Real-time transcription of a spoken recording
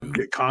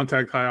Get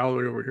contact high all the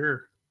way over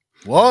here.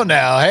 Well,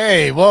 now,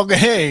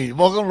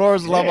 welcome,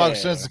 Lords of Love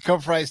Box. Since the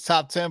CovrPrice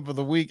top 10 for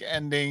the week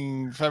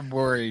ending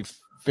February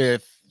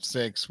 5th,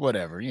 6th,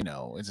 whatever.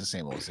 It's the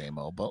same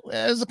old. But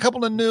there's a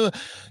couple of new,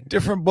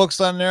 different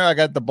books on there. I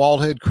got the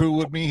Bald Head crew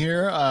with me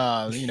here.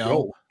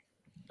 Holding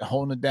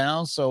it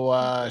down. So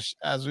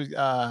as we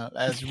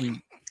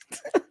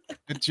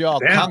get y'all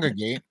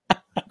congregate,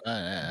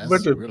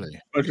 bunch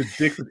of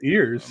dicks with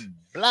ears.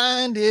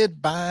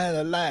 Blinded by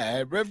the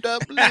light, ripped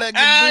up like a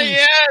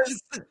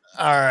yes.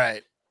 All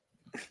right.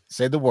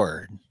 Say the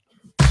word.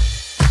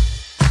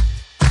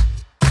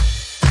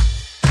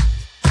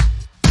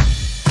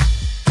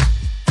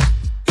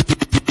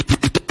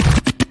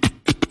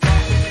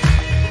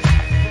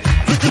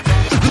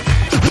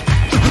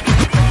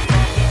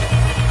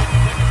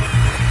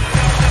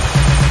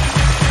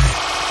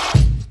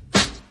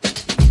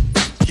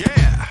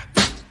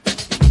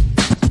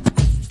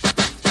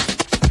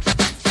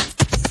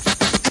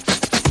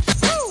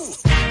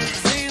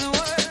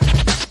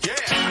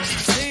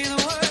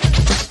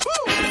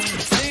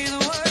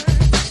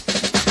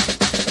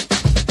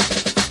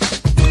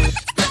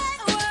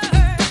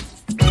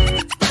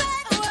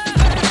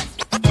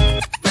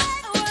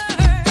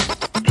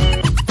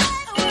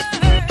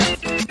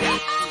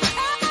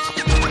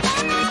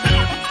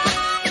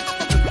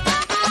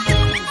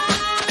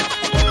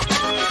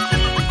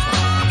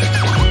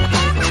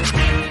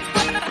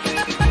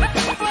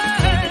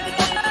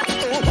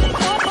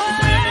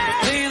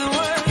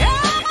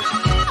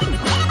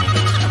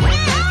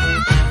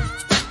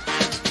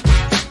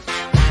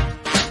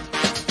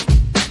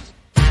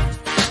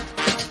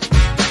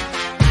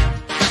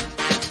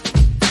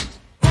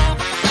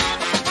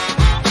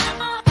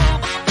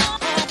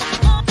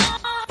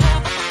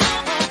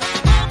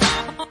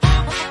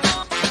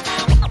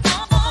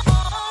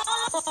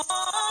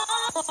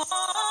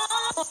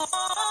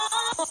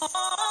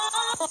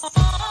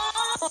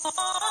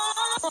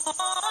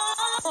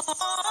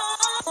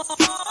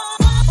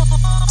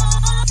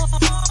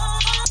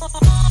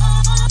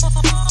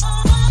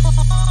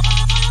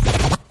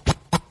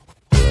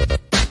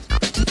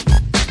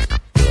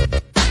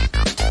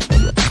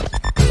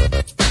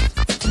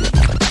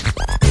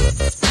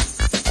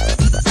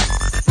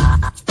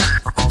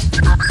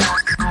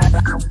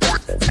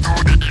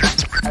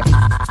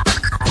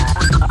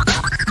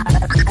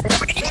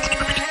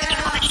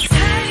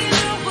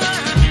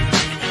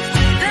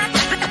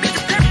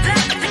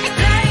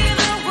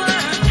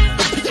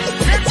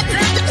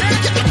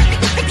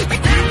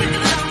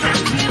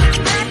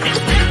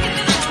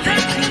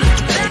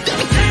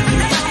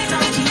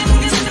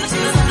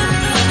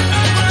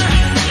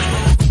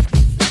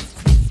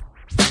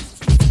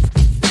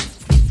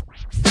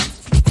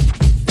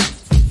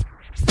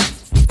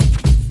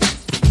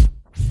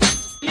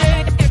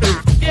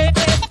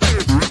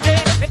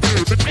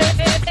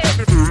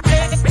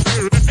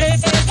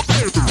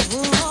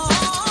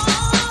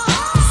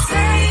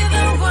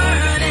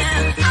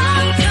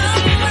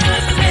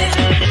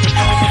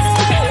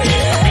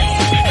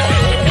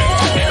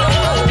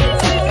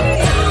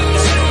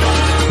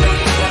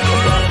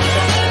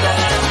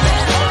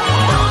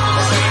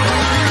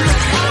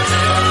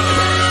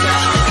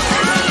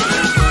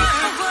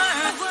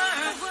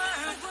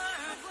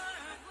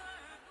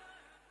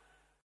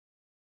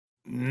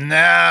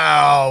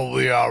 Now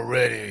we are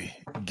ready.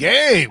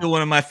 Gabe,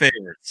 one of my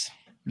favorites.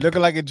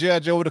 Looking like a G.I.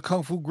 Joe with a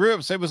Kung Fu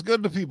grip. Say what's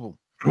good to people.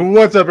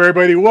 What's up,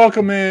 everybody?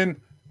 Welcome in.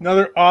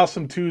 Another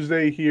awesome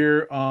Tuesday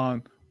here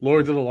on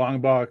Lords of the Long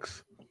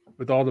Box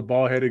with all the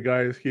ball-headed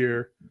guys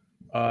here.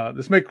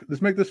 Let's make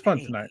this fun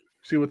tonight.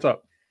 See what's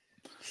up.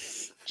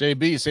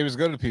 JB, say what's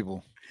good to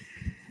people.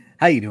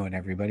 How you doing,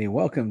 everybody?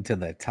 Welcome to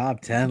the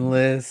top 10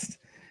 list.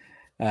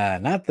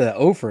 Not the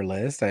Ofer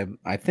list.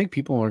 I think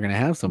people are going to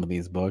have some of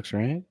these books,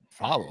 right?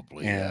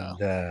 Probably,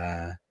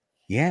 and,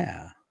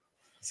 yeah.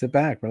 Sit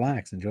back,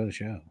 relax, enjoy the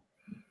show.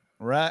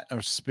 Right.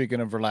 Speaking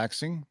of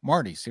relaxing,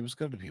 Marty, say what's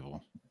good to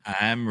people.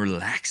 I'm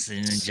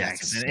relaxing,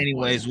 Jackson.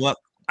 Anyways,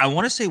 I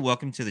want to say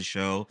welcome to the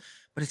show,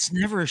 but it's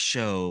never a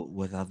show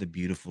without the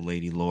beautiful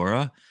lady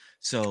Laura.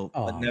 So,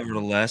 but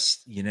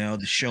nevertheless, the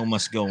show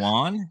must go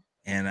on.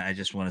 And I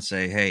just want to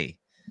say, hey,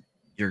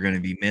 you're going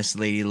to be missed,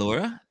 Lady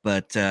Laura,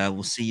 but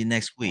we'll see you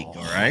next week.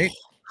 All right.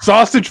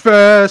 Sausage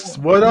Fest.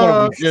 What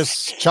up?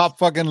 Just chop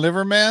fucking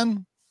liver,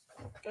 man.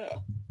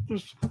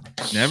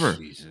 Never.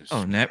 Jesus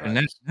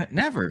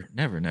never.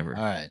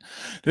 All right.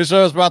 This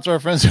show is brought to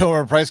our friends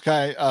over at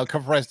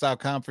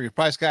CovrPrice.com for your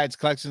price guides,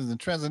 collections, and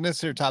trends. And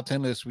this here top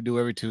 10 list we do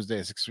every Tuesday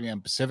at 6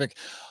 p.m. Pacific.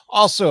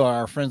 Also,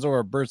 our friends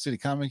over at Bird City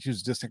Comics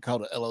use discount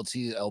code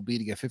LOTLB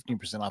to get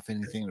 15% off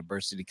anything in the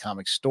Bird City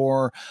Comics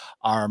store.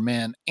 Our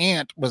man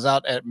Ant was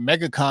out at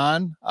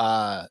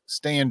MegaCon,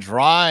 staying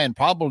dry and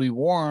probably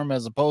warm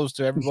as opposed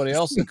to everybody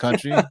else in the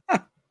country.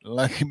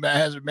 Lucky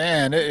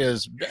man, it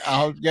is.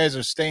 I hope you guys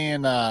are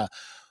staying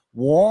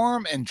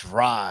warm and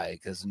dry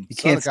because you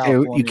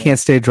can't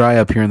stay dry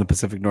up here in the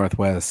Pacific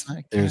Northwest.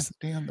 There's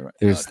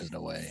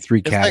no way.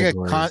 3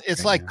 categories.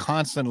 It's like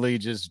constantly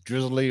just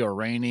drizzly or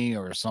rainy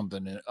or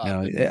something.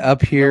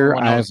 Up here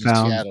I have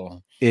found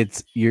Seattle.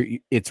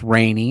 It's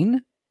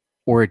raining,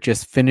 or it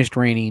just finished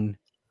raining,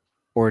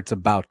 or it's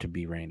about to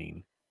be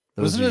raining.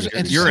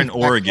 You're in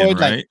Oregon,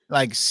 right?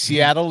 Like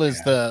Seattle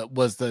was the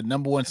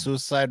 #1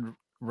 suicide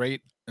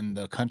rate in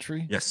the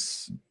country.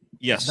 Yes,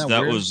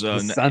 that was the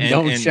sun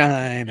don't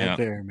shine up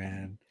there,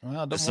 man.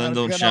 Well, the sun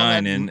don't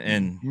shine,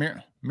 and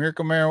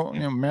medical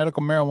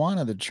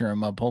marijuana to cheer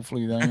them up.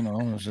 Hopefully,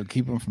 to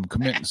keep them from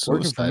committing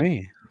suicide.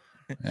 Working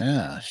for me.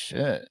 Yeah,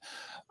 shit.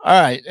 All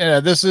right,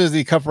 this is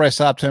the CovrPrice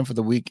Top 10 for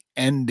the week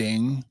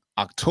ending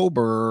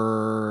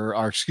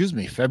February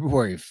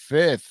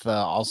 5th.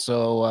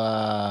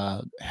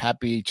 Also,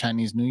 happy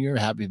Chinese New Year,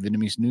 happy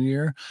Vietnamese New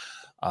Year,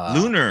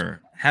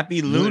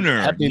 happy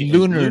lunar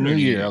New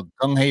Year.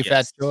 Gung Hei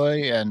Fat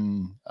Joy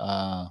and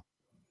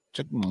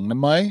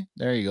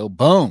there you go.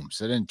 Boom.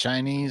 So then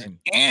Chinese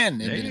and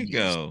there Vietnamese. You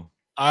go.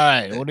 All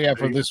right, what do you have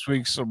for this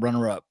week's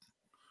runner-up?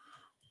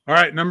 All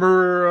right,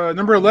 number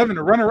 11.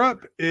 The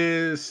runner-up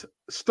is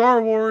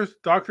Star Wars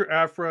Dr.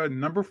 Aphra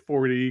number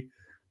 40,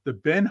 the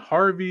Ben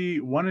Harvey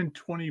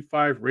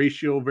 1:25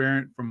 ratio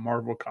variant from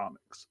Marvel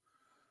Comics.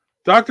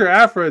 Dr.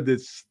 Aphra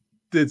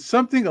did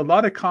something a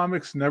lot of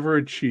comics never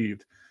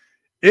achieved.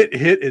 It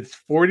hit its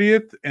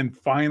 40th and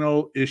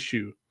final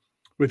issue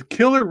with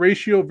killer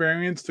ratio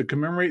variants to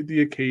commemorate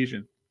the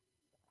occasion.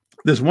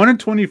 This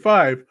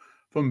 1:25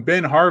 from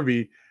Ben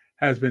Harvey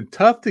has been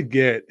tough to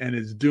get and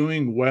is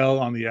doing well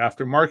on the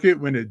aftermarket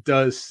when it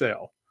does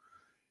sell.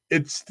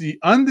 It's the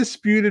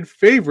undisputed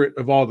favorite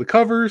of all the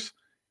covers,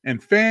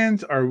 and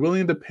fans are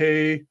willing to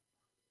pay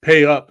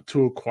up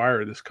to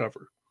acquire this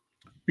cover.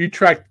 We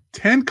tracked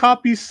 10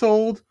 copies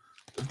sold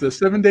with the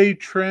 7-day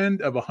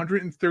trend of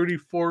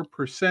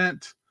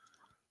 134%,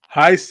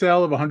 high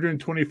sale of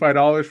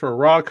 $125 for a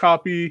raw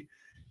copy,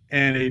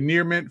 and a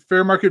near mint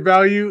fair market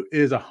value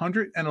is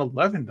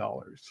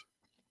 $111.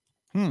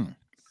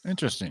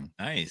 Interesting.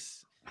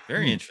 Nice.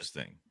 Very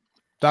interesting.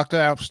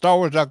 Star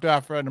Wars Dr.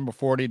 Aphra number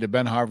 40 to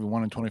Ben Harvey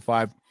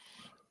 1:25.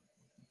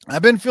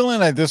 I've been feeling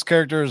like this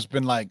character has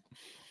been like,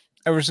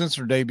 ever since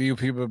her debut,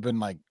 people have been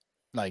like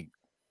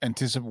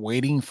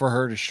waiting for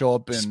her to show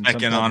up and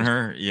specking on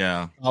her.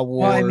 Yeah.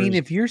 Well, I mean,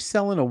 if you're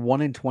selling a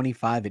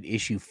 1:25 at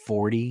issue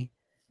 40,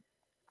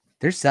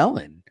 they're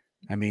selling.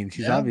 I mean,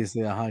 she's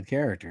obviously a hot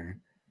character.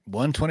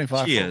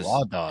 125 for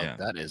Raw Dog. Yeah.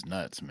 That is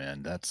nuts,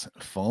 man. That's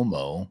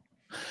FOMO.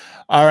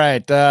 All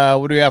right.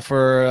 What do we have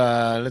for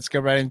let's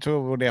get right into it.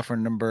 What do we have for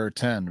number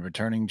 10,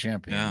 returning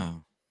champion? Yeah.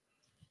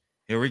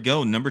 Here we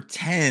go. Number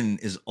 10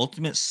 is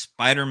Ultimate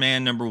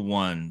Spider-Man number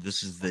 1.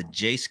 This is the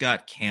J.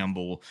 Scott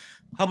Campbell,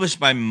 published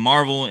by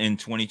Marvel in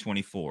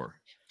 2024.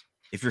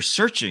 If you're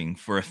searching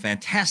for a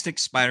fantastic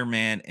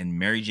Spider-Man and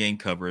Mary Jane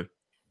cover,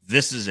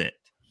 this is it.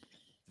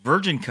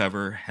 Virgin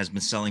cover has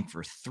been selling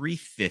for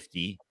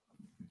 $350,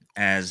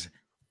 as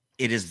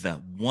it is the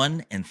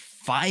 1 in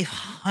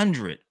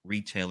 500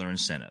 retailer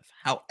incentive.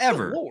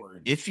 However,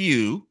 if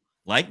you,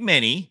 like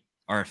many,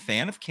 are a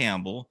fan of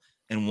Campbell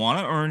and want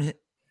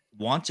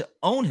to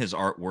own his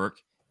artwork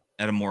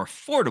at a more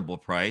affordable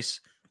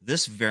price,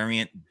 this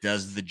variant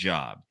does the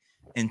job.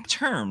 In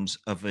terms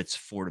of its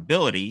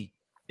affordability,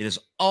 it is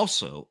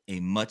also a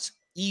much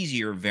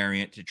easier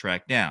variant to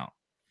track down.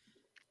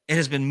 It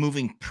has been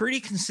moving pretty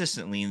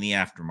consistently in the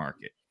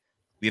aftermarket.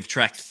 We have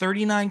tracked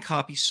 39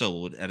 copies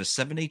sold at a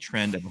 7-day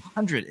trend of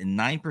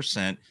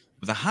 109%,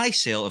 with a high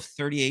sale of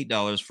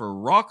 $38 for a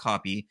raw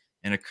copy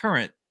and a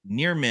current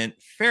near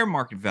mint fair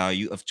market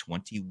value of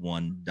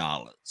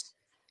 $21.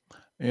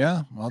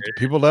 Yeah, well,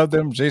 people love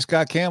them. J.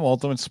 Scott Campbell,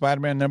 Ultimate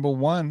Spider-Man number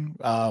 1.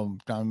 I'm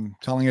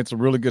telling you, it's a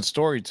really good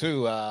story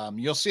too.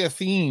 You'll see a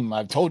theme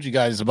I've told you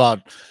guys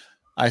about.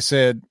 I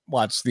said,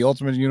 watch, the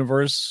Ultimate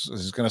Universe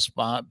is going to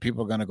spot.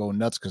 People are going to go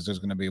nuts because there's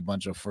going to be a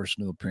bunch of first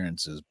new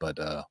appearances. But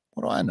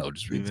what do I know?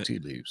 Just read the tea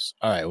leaves.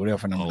 All right, what do you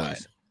have for number 9?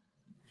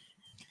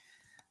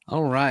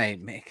 All right,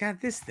 man. God,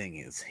 this thing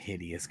is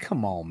hideous.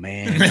 Come on,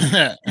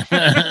 man.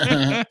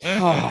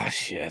 Oh,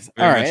 shit.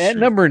 All right, at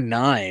number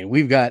 9,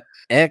 we've got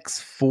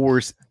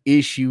X-Force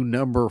issue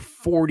number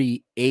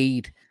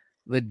 48,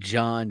 the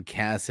John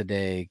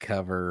Cassaday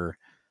cover.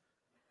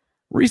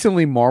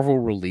 Recently, Marvel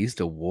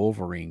released a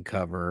Wolverine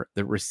cover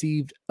that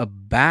received a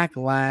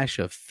backlash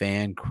of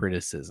fan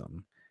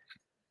criticism.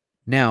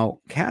 Now,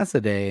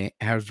 Cassaday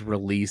has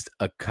released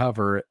a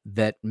cover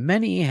that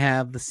many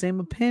have the same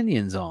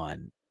opinions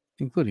on,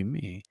 including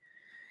me.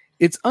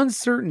 It's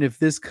uncertain if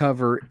this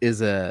cover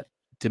is a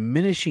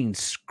diminishing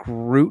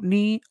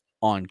scrutiny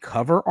on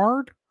cover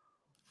art,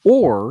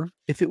 or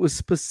if it was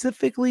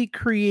specifically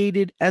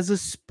created as a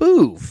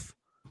spoof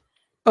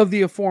of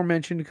the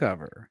aforementioned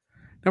cover.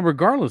 Now,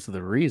 regardless of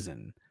the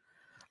reason,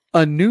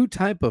 a new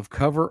type of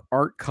cover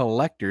art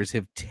collectors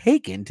have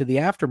taken to the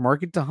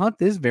aftermarket to hunt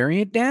this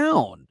variant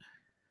down.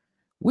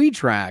 We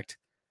tracked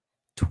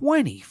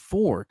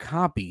 24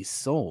 copies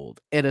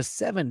sold at a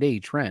 7-day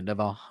trend of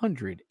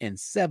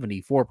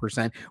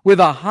 174%, with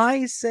a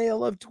high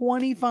sale of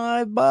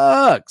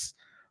 $25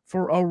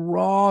 for a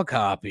raw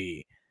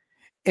copy,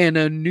 and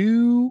a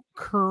new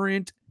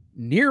current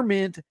near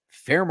mint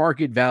fair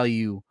market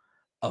value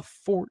of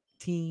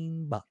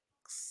 $14.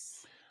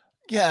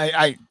 Yeah,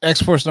 I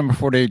X-Force number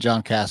 48,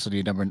 John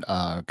Cassidy coming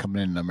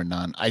in number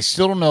 9. I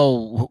still don't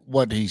know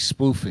what he's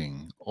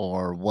spoofing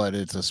or what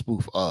it's a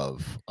spoof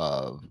of.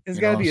 It's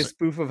got to be a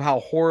spoof of how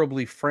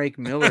horribly Frank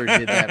Miller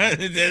did that.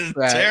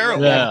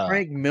 Terrible. That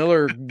Frank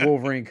Miller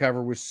Wolverine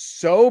cover was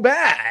so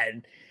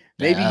bad.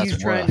 Maybe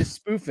he's trying to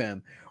spoof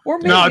him. Or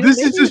maybe, no, this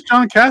is just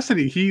John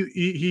Cassidy.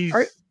 He's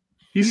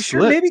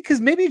sure.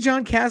 Maybe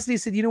John Cassidy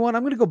said, you know what?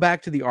 I'm going to go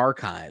back to the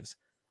archives.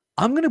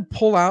 I'm going to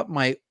pull out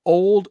my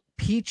old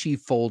Peachy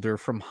folder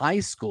from high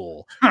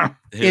school,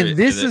 and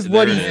this is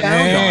what he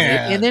found on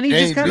it, and then he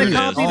just kind of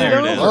copied it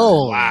over.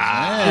 Oh,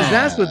 wow! Because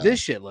that's what this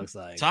shit looks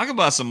like. Talk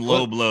about some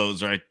low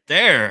blows right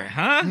there,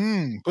 huh?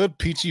 Put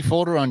Peachy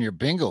folder on your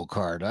bingo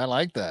card. I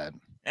like that.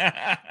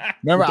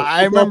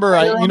 I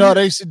remember. You know what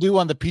I used to do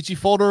on the Peachy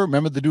folder?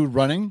 Remember the dude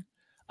running?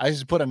 I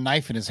used to put a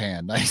knife in his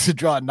hand. I used to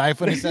draw a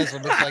knife on his hand so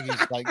it looks like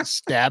he's like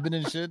stabbing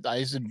and shit. I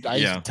used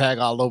to tag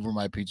all over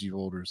my Peachy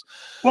folders.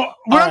 Well,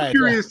 what I'm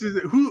curious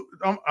is who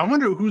I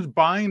wonder who's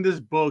buying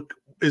this book.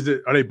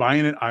 Are they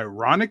buying it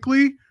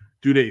ironically?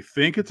 Do they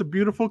think it's a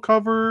beautiful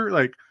cover?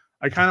 Like,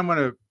 I kind of want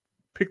to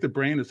pick the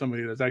brain of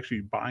somebody that's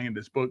actually buying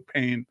this book,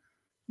 paying,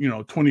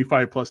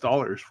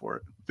 $25+ for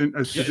it.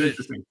 It's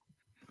interesting.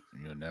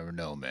 You'll never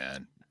know,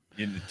 man.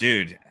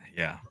 Dude,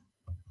 yeah.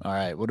 All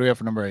right, what do we have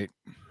for number 8?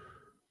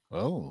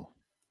 Oh.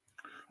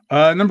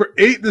 Number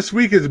 8 this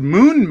week is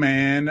Moon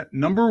Man.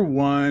 Number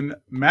 1,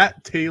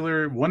 Matt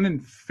Taylor, 1 in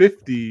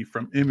 50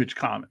 from Image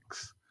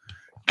Comics.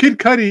 Kid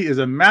Cudi is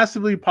a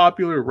massively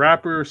popular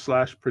rapper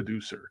 /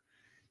 producer.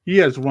 He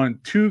has won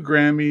 2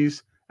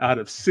 Grammys out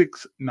of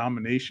 6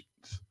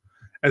 nominations,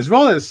 as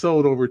well as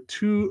sold over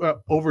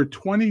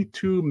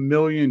 22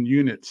 million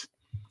units.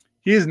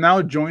 He is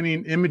now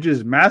joining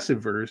Image's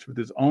Massiveverse with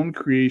his own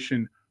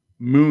creation,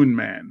 Moon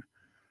Man.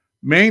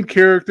 Main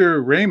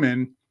character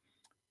Raymond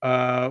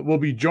will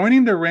be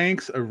joining the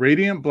ranks of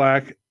Radiant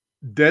Black,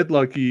 Dead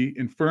Lucky,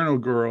 Inferno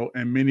Girl,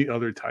 and many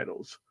other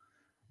titles.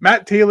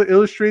 Matt Taylor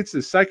illustrates the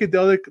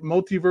psychedelic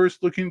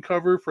multiverse-looking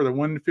cover for the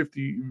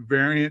 150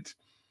 variant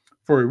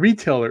for a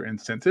retailer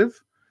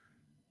incentive.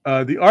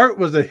 The art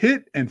was a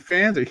hit, and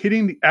fans are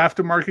hitting the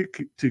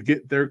aftermarket to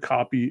get their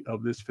copy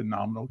of this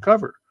phenomenal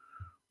cover.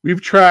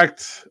 We've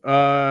tracked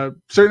a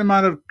certain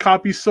amount of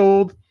copies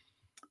sold,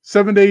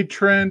 7-day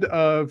trend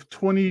of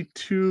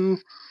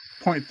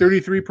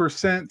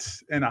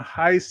 22.33%, and a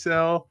high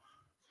sell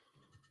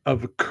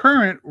of a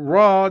current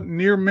raw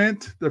near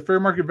mint. The fair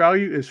market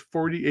value is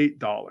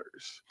 $48.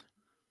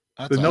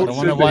 I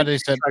wonder why they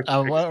said.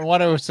 Why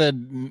they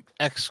said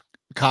X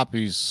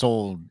copies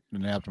sold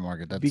in the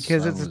aftermarket.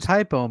 Because it's a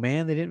typo,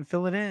 man. They didn't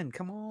fill it in.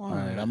 Come on. All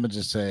right, I'm gonna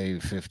just say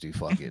 50.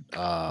 Fuck it.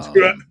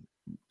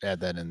 Add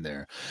that in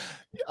there.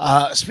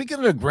 Speaking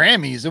of the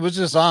Grammys, it was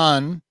just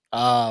on.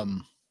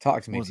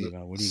 Talk to me,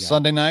 Tito. What do you got?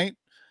 Sunday night,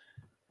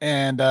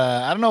 and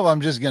I don't know if I'm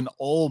just getting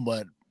old,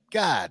 but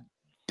god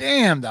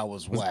damn, that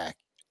was whack.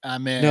 I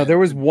mean, no, there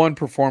was one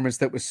performance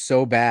that was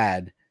so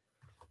bad.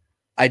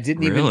 I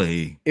didn't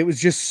even. It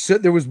was just so,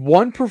 there was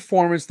one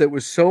performance that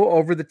was so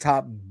over the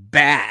top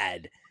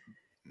bad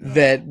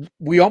that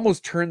we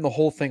almost turned the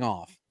whole thing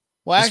off.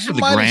 Well,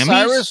 actually, Miley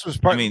Cyrus was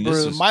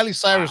Miley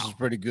Cyrus was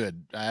pretty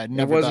good. I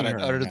never thought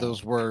I'd utter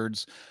those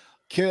words.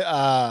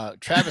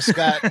 Travis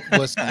Scott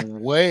was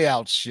way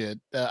out shit.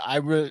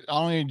 I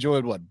only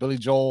enjoyed Billy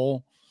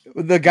Joel,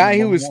 the guy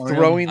who was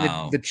throwing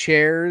the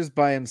chairs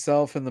by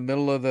himself in the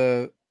middle of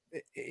the.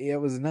 It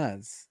was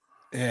nuts.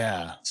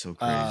 Yeah, so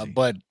crazy.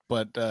 But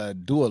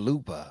Dua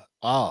Lipa.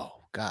 Oh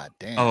god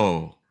damn.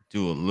 Oh,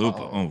 Dua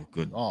Lipa. Oh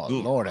good. Oh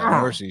Lord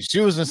have mercy. She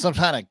was in some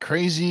kind of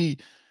crazy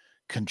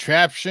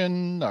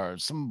contraption or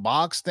some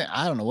box thing.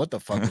 I don't know what the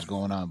fuck was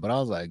going on, but I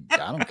was like, I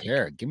don't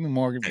care. Give me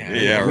more.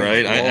 Yeah,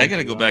 right. I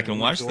gotta go back and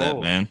watch that,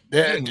 man.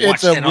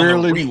 It's a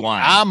really.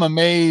 I'm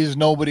amazed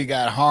nobody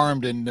got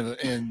harmed in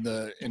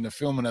the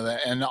filming of that.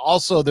 And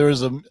also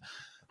there's a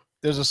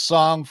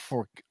song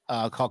for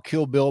called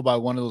Kill Bill by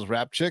one of those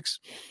rap chicks,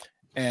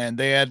 and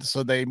they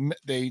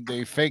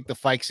faked the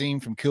fight scene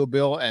from Kill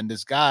Bill, and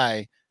this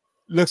guy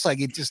looks like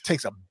he just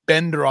takes a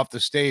bender off the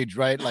stage,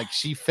 right? Like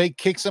she fake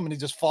kicks him and he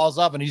just falls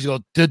off and he's go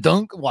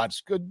dunk.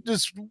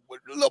 Just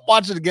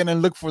watch it again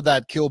and look for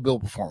that Kill Bill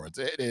performance.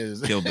 It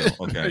is Kill Bill.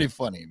 Okay. Pretty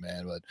funny,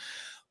 man. But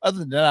other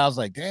than that, I was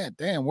like,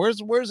 damn, where's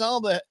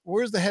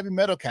the heavy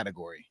metal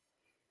category?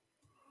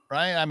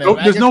 Right? I mean,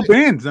 there's no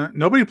bands.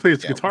 Nobody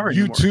plays guitar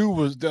anymore. U2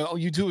 was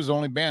the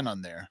only band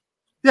on there.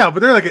 Yeah, but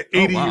they're like an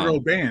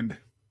 80-year-old band.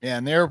 Yeah,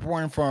 and they were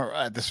pouring for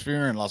the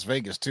Sphere in Las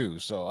Vegas too.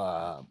 So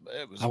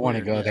it was. I want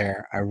to go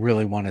there. I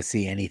really want to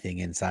see anything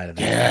inside of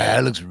that. Yeah,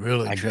 it looks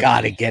really. I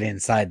got to get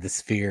inside the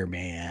Sphere,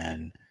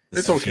 man.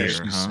 It's okay.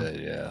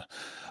 Yeah.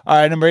 All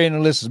right, number 8 on the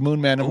list is Moon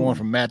Man. Number 1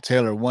 from Matt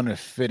Taylor, 1 in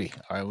 50.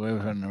 All right, we're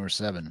on number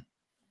 7.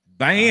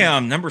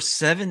 Bam! Number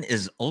 7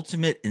 is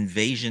Ultimate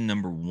Invasion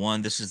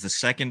 #1. This is the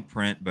second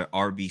print by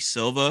R.B.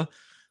 Silva,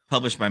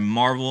 published by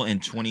Marvel in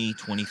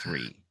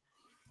 2023.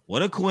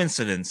 What a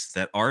coincidence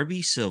that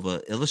R.B.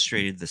 Silva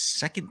illustrated the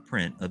second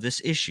print of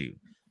this issue,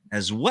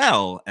 as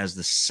well as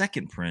the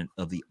second print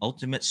of the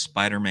Ultimate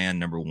Spider-Man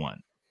 #1.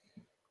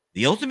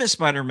 The Ultimate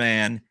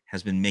Spider-Man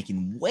has been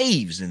making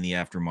waves in the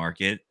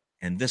aftermarket,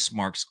 and this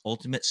marks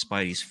Ultimate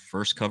Spidey's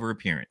first cover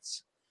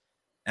appearance.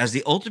 As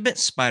the Ultimate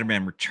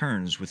Spider-Man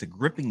returns with a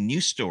gripping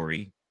new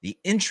story, the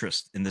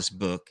interest in this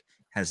book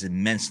has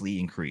immensely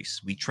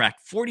increased. We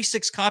tracked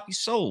 46 copies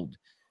sold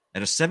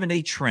at a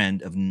 7-day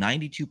trend of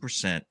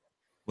 92%,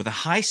 with a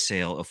high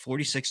sale of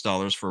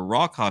 $46 for a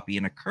raw copy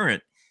and a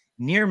current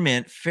near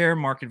mint fair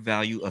market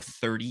value of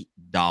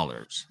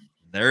 $30.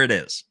 There it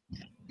is.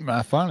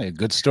 Finally, a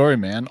good story,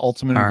 man.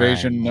 Ultimate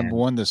Invasion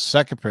 #1, the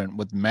second print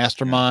with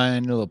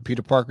Mastermind, little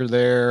Peter Parker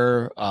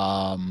there.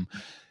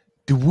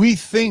 Do we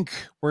think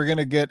we're going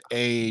to get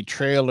a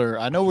trailer?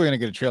 I know we're going to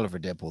get a trailer for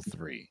Deadpool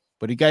 3,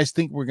 but do you guys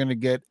think we're going to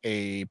get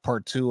a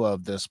part 2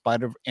 of the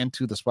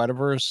Into the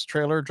Spider-Verse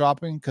trailer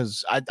dropping?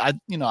 Because I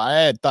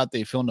had thought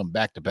they filmed them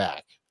back to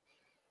back.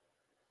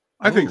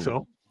 I think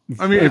so.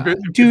 I mean,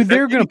 dude,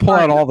 they're going to pull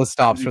out all the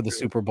stops for the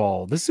Super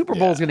Bowl. The Super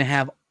Bowl is going to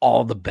have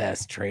all the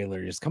best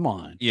trailers. Come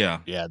on. Yeah.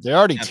 They're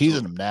already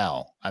teasing them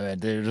now. I mean,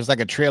 there's like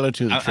a trailer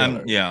to the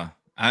trailer.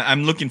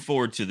 I'm looking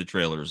forward to the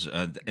trailers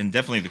and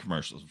definitely the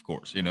commercials, of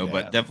course,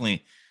 but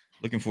definitely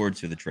looking forward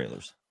to the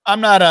trailers.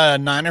 I'm not a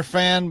Niner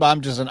fan, but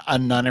I'm just a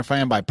Niner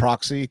fan by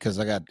proxy because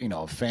I got,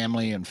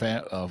 family and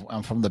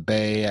I'm from the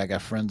Bay. I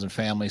got friends and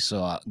family.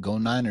 So go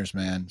Niners,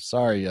 man.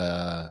 Sorry.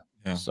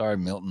 Sorry,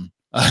 Milton.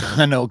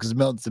 I know because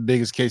Milton's the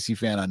biggest KC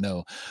fan I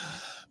know.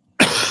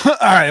 All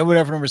right.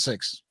 Whatever. Number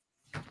 6.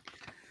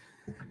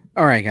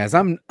 All right, guys,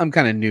 I'm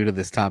kind of new to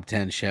this top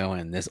 10 show,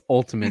 and this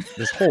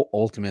whole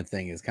ultimate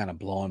thing is kind of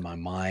blowing my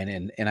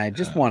mind, and I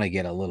just want to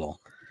get a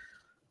little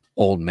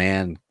old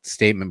man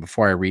statement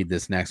before I read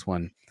this next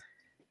one.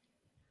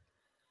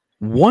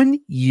 1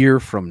 year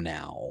from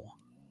now,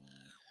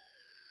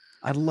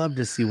 I'd love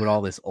to see what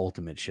all this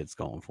ultimate shit's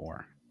going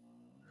for.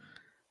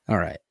 All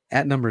right,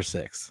 at number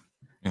 6,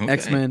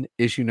 X-Men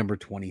issue number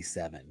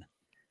 27,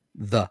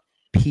 the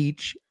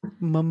Peach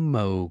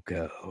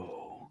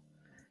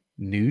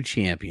New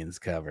Champions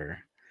cover.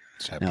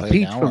 Now,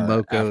 Peach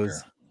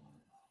Momoko's.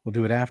 We'll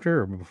do it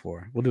after or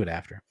before? We'll do it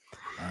after.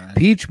 Right.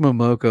 Peach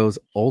Momoko's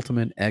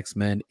Ultimate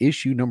X-Men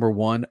issue number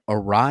 1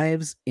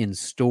 arrives in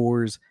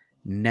stores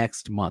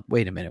next month.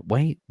 Wait a minute.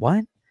 Wait,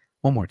 what?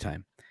 One more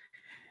time.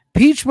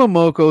 Peach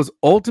Momoko's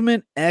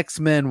Ultimate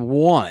X-Men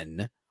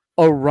 1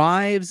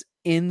 arrives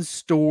in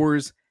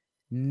stores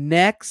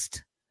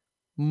next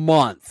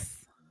month.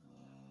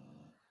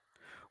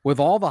 With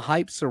all the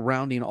hype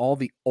surrounding all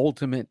the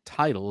Ultimate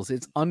titles,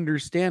 it's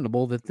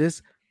understandable that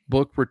this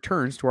book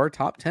returns to our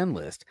top 10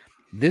 list.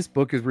 This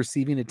book is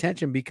receiving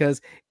attention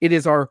because it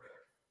is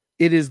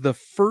the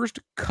first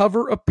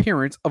cover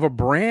appearance of a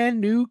brand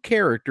new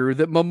character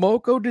that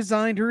Momoko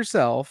designed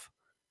herself,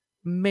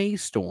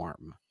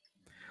 Maystorm.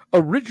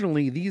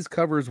 Originally, these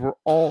covers were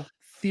all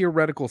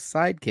theoretical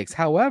sidekicks.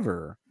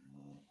 However,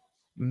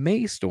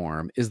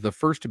 Maystorm is the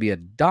first to be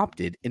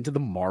adopted into the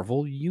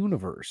Marvel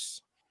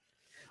Universe.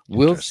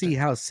 We'll see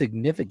how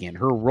significant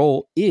her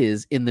role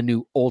is in the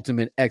new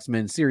Ultimate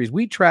X-Men series.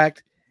 We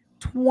tracked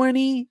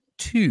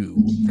 22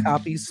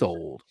 copies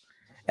sold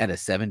at a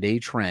 7-day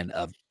trend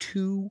of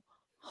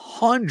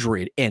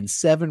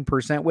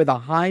 207% with a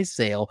high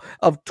sale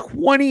of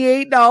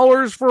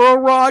 $28 for a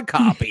raw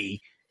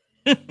copy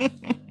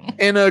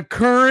and a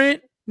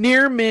current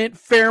near mint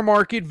fair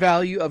market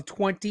value of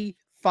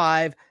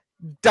 $25.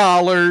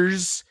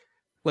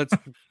 Let's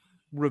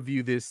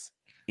review this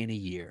in a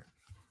year.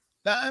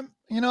 I'm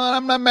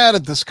not mad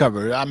at this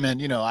cover. I mean,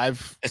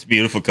 it's a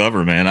beautiful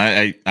cover, man.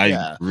 I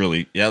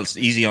really, it's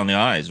easy on the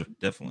eyes,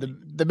 definitely.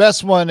 The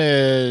best one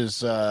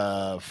is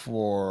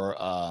for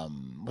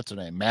what's her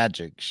name?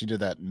 Magic. She did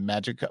that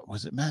Magic.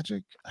 Was it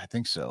Magic? I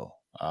think so.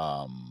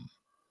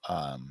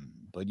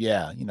 But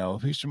yeah,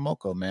 Peach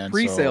Momoko, man.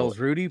 Pre-sales,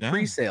 Rudy. Yeah.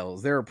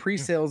 Pre-sales. There are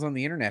pre-sales on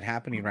the internet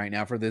happening right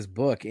now for this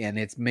book, and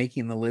it's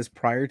making the list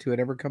prior to it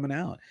ever coming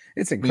out.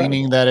 It's incredible.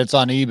 Meaning that it's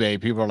on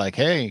eBay. People are like,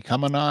 "Hey,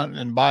 come on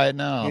and buy it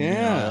now."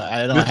 Yeah,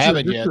 I don't have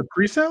it yet. This is a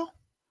pre-sale?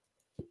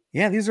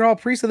 Yeah, these are all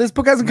pre-sale. This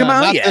book hasn't come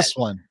out yet. This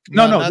one.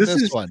 No, this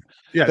is one.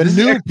 Yeah, the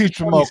new Peach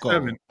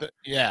Momoko.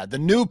 The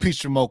new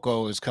Peach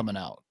Momoko is coming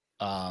out.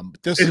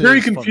 It's very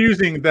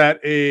confusing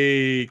that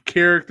a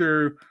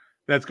character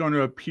that's going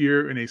to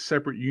appear in a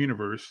separate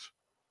universe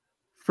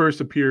first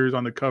appears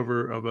on the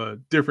cover of a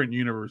different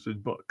universe's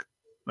book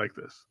like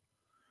this.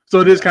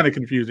 So it is kind of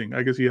confusing.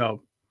 I can see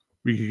how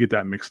we could get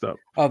that mixed up.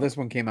 Oh, this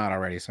one came out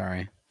already.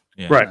 Sorry.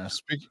 Yeah. Right.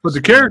 But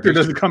the character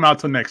doesn't come out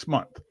till next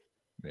month.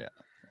 Yeah.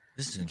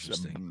 This is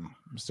interesting.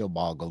 I'm still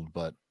boggled,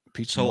 but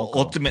Peach Momoko.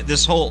 Ultimate,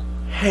 this whole...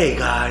 Hey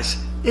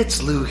guys,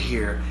 it's Lou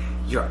here,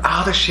 your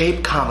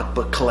out-of-shape comic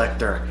book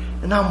collector,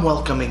 and I'm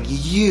welcoming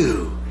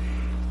you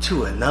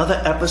to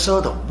another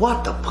episode of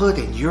What to Put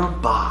in Your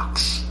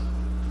Box.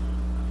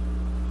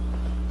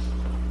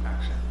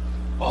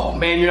 Oh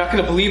man, you're not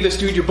gonna believe this,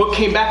 dude. Your book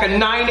came back a 9.8.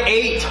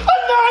 A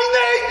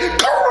 9.8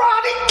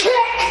 karate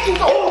kick!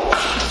 Oh.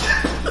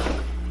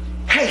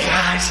 Hey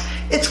guys,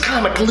 it's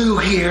Comic Lou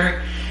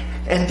here,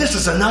 and this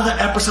is another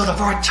episode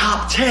of our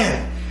Top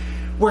 10,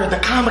 where the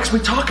comics we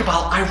talk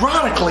about,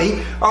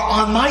 ironically, are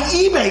on my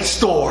eBay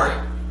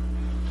store.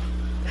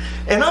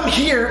 And I'm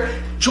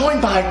here,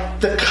 joined by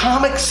the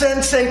comic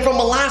sensei from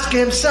Alaska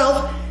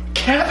himself,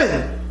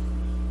 Kevin.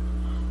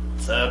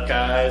 What's up,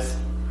 guys?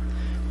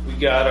 We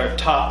got our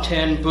top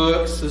 10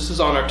 books. This is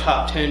on our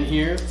top 10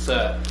 here. It's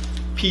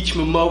Peach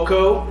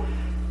Momoko.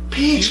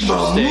 Peach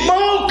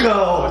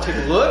Momoko! Want to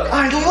take a look?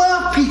 I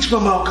love Peach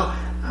Momoko.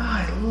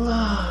 I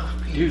love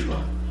Peach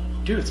Momoko.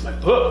 Dude, it's my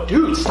book.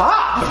 Dude,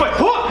 stop! It's my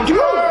book! Dude,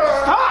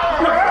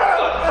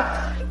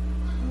 stop!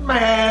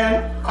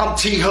 Man, I'm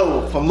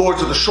T-Ho from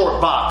Lords of the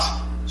Short Box.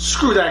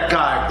 Screw that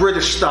guy,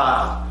 British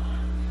style.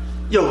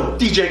 Yo,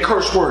 DJ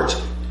Curse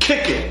Words,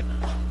 kick it.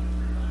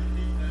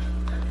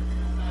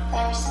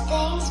 First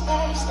things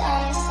first,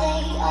 I'ma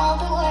say all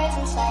the words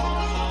inside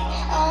my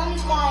head. I'm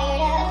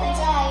fired up and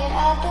tired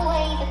of the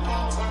way that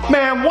things are going.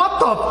 Man, what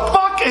the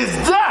fuck is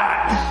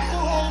that? The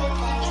way that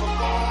things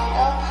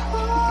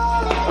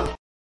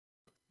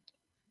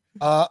are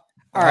going.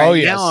 All right, oh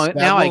yes,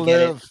 now I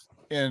get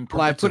it.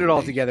 Well, I put it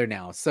all together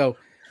now. So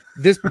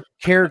this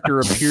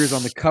character appears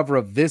on the cover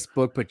of this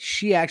book, but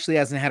she actually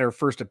hasn't had her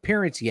first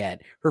appearance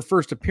yet. Her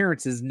first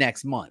appearance is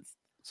next month.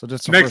 So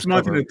just Next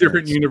month in a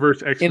different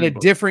universe. In a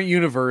different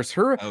universe.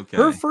 Her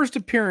Okay. first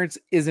appearance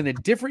is in a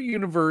different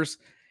universe,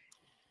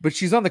 but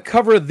she's on the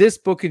cover of this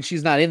book and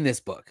she's not in this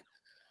book.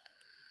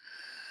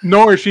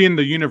 Nor is she in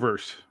the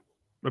universe,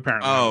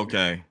 apparently. Oh,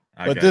 okay.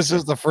 But this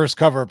is the first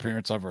cover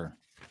appearance of her.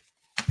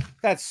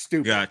 That's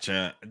stupid.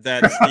 Gotcha.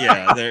 That's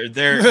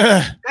they're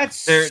That's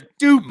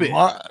stupid.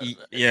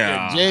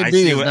 Yeah,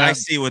 I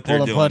see what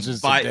they're doing.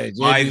 Buy this.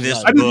 I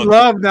just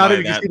love now that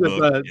you that see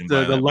book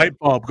the light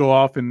bulb go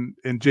off in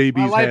JB's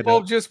My light head.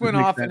 bulb just went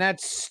off, and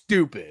that's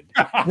stupid.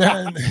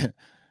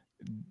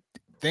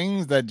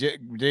 Things that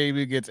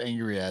JB gets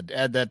angry at.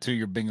 Add that to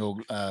your bingo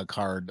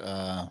card.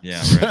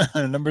 Yeah,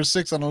 right. Number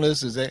 6 on the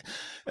list is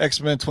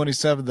X-Men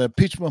 27, the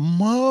Peach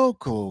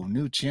Momoko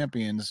new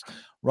champions.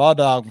 Raw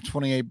Dog for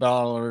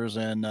 $28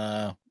 and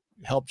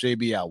help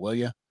JB out, will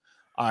you?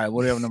 All right,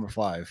 what do you have number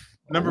 5?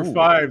 Number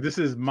 5, this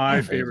is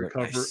my favorite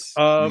cover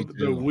of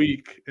the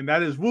week, and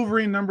that is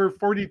Wolverine number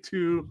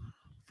 42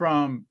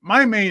 from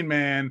my main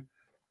man,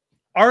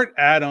 Art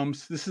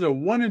Adams. This is a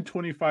 1 in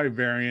 25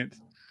 variant.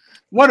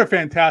 What a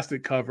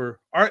fantastic cover.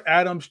 Art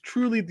Adams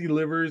truly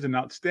delivers an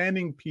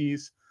outstanding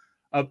piece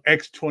of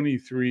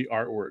X-23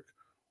 artwork.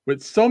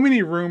 With so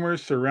many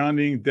rumors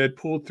surrounding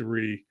Deadpool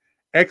 3,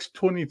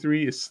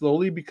 X-23 is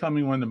slowly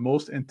becoming one of the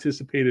most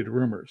anticipated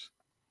rumors.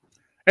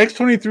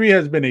 X-23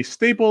 has been a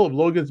staple of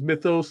Logan's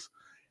mythos,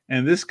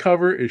 and this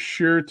cover is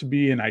sure to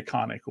be an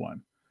iconic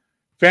one.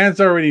 Fans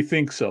already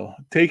think so,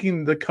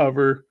 taking the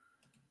cover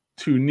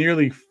to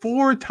nearly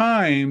 4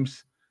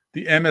 times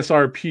the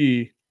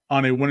MSRP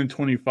on a 1 in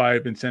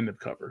 25 incentive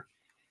cover.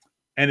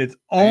 And it's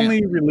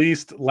only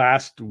released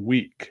last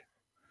week.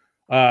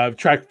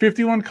 Track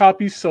 51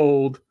 copies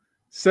sold,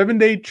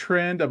 7-day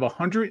trend of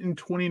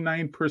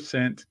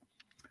 129%,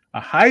 a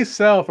high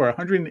sell for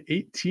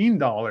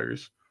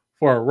 $118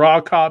 for a raw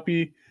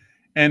copy,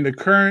 and the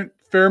current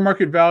fair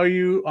market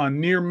value on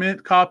near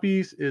mint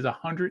copies is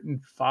 $105.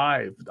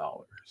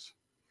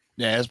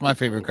 Yeah, it's my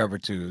favorite cover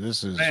too.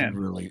 This is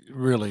really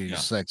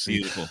sexy.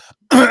 Beautiful.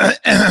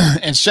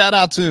 And shout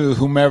out to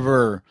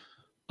whomever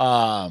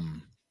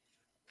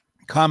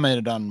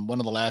commented on one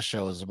of the last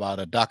shows about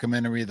a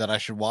documentary that I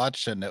should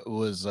watch, and it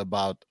was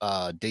about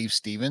Dave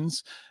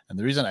Stevens. And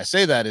the reason I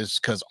say that is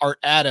because Art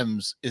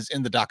Adams is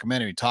in the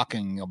documentary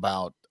talking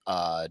about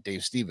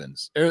Dave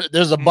Stevens.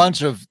 There's a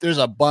bunch of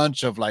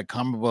like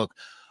comic book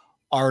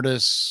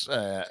artists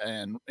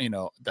and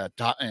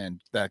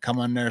that come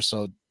on there,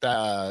 so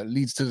that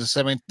leads to the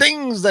 7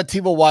 things that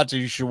TiVo watches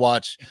you should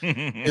watch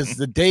is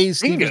the Dave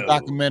Stevens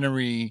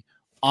documentary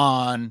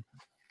on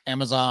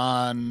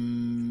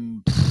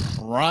Amazon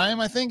Prime.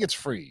 I think it's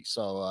free,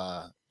 so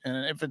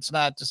and if it's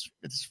not, just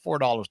it's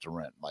 $4 to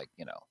rent, like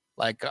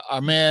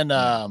our man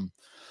our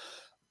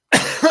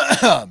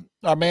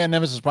man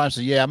Nemesis Prime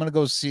said, yeah, I'm gonna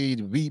go see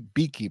the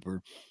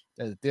Beekeeper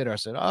at the theater. I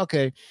said,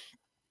 okay.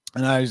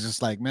 And I was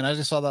just like, man, I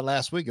just saw that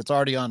last week. It's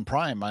already on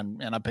Prime,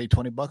 and I paid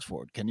 $20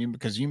 for it.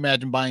 Because you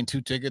imagine buying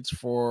 2 tickets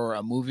for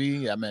a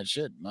movie? I mean,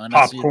 shit,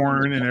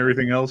 popcorn and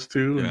everything else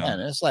too. Yeah,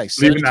 and it's like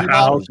leaving the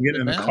house,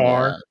 getting in the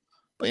car.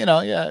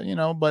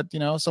 Yeah. But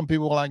some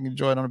people like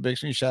enjoy it on a big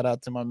screen. Shout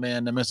out to my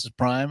man, Mrs.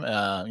 Prime.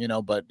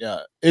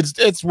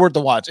 It's worth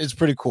the watch. It's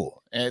pretty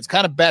cool. And it's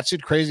kind of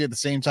batshit crazy at the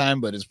same time,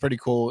 but it's pretty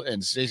cool.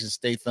 And Jason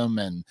Statham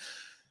and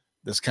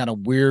this kind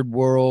of weird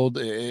world.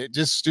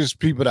 Just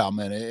peep it out,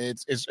 man.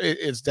 It's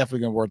definitely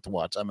gonna worth the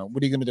watch. I mean,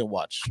 what are you gonna do?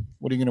 Watch?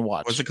 What are you gonna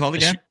watch? What's it called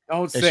again?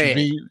 Don't say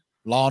it.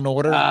 Law and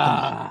Order.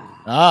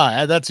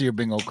 Add that to your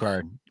bingo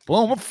card.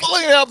 Boom, we're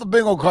filling out the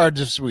bingo card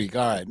this week.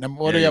 All right.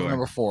 What do you have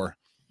number 4?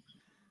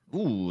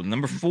 Ooh,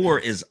 number 4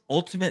 is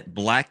Ultimate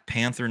Black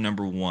Panther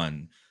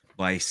 #1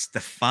 by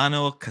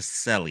Stefano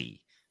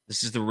Caselli.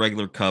 This is the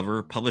regular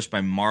cover, published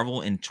by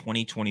Marvel in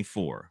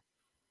 2024.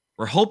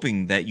 We're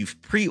hoping that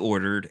you've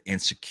pre-ordered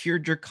and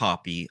secured your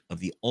copy of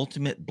the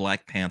Ultimate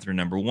Black Panther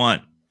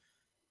 #1.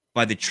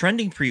 By the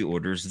trending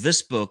pre-orders,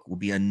 this book will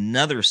be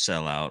another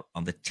sellout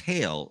on the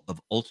tail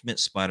of Ultimate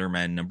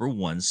Spider-Man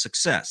 #1's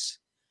success.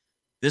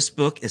 This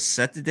book is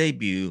set to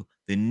debut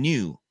the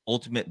new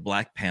Ultimate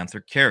Black Panther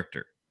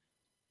character.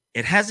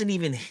 It hasn't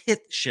even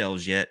hit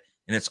shelves yet,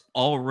 and it's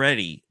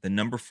already the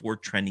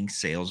 #4 trending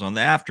sales on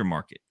the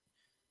aftermarket.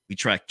 We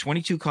tracked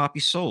 22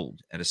 copies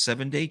sold at a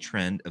 7-day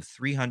trend of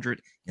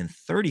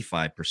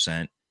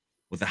 335%,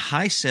 with a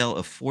high sale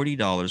of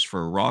 $40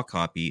 for a raw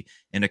copy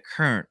and a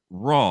current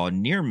raw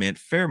near mint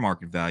fair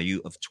market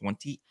value of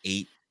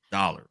 $28.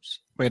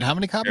 Wait, how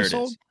many copies There it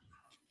sold? is.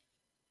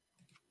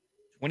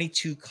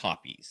 22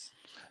 copies.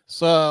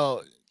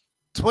 So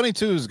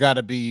 22 has got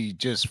to be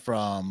just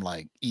from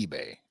like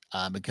eBay,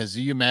 because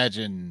you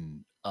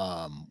imagine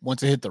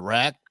once it hit the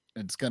rack,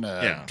 it's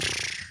gonna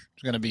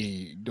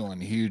be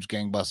doing huge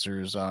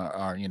gangbusters,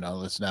 or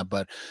this and that.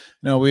 But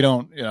we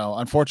don't.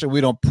 Unfortunately,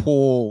 we don't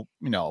pull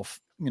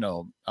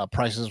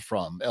prices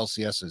from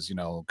LCSs,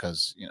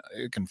 because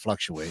it can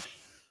fluctuate.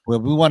 Well,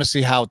 we want to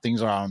see how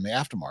things are on the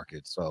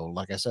aftermarket. So,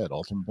 like I said,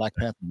 Ultimate Black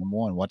Panther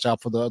 #1. Watch out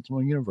for the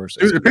Ultimate Universe.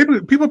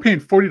 Dude, people paying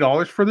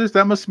 $40 for this.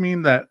 That must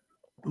mean that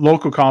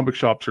local comic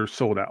shops are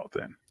sold out.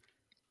 Then,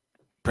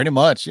 pretty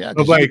much, yeah.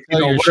 But like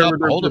your shop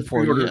whatever hold it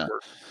for you,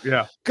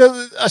 yeah.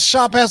 Because a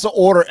shop has to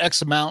order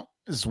X amount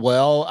as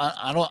well.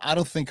 I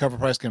don't think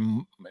CovrPrice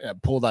can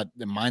pull that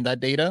and mine that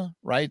data,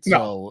 right?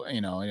 No.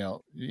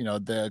 So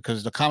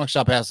because the comic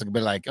shop has to be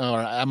like, oh,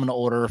 I'm going to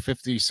order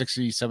 50,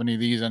 60, 70 of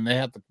these, and they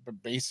have the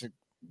basic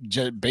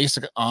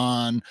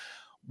on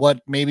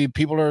what maybe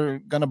people are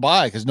going to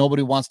buy, because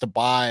nobody wants to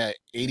buy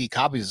 80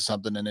 copies of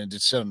something and then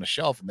just sit on the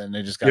shelf, and then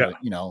they just got to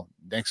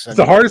next. It's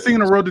the hardest thing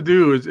in the world to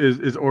do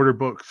is order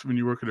books when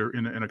you work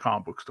in a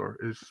comic book store,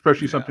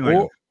 especially something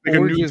like a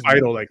new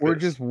title like or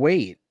this. just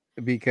wait,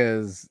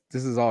 because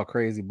this is all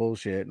crazy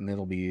bullshit, and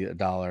it'll be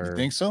 $1. You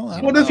think so?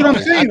 Well, that's what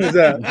I'm saying. Is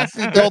that I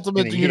think the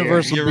Ultimate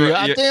Universe will be.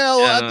 I think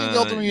the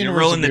Ultimate Universe. You're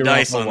rolling the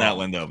dice on that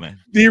one, though, man.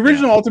 The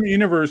original Ultimate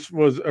Universe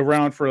was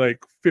around for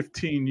like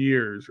 15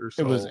 years or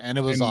so. It was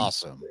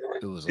awesome.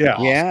 It was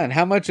awesome. And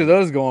how much are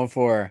those going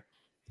for?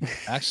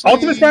 Actually,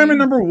 Ultimate Spider-Man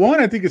 #1,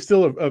 I think, is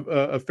still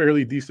a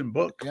fairly decent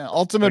book. Yeah,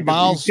 Ultimate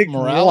Miles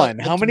Morales.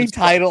 How many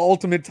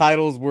Ultimate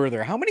titles were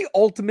there? How many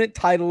Ultimate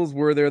titles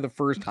were there the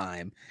first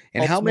time?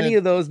 And how many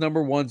of those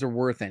 #1s are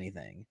worth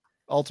anything?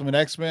 Ultimate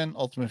X-Men,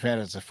 Ultimate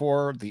Fantasy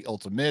 4, the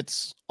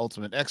Ultimates,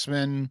 Ultimate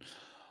X-Men,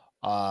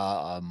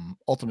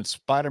 Ultimate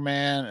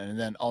Spider-Man, and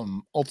then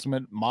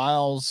Ultimate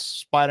Miles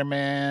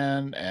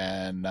Spider-Man,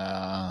 and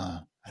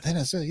I think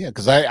that's it. Yeah,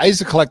 because I used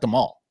to collect them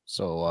all.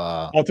 So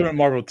Ultimate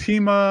Marvel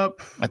Team Up.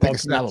 I think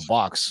it's now a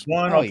box.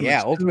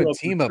 Ultimate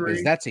Team Up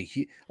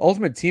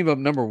Ultimate Team Up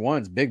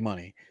 #1's big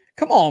money.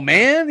 Come on,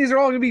 man. These are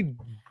all gonna be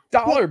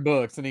dollar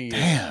books in a year.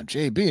 Damn,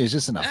 JB is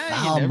just in a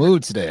foul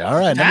mood today. All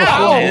right, #4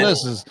 on the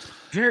list is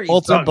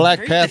Ultimate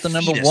Black Panther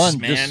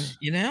 #1. Man,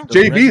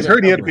 JB's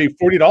heard he had to pay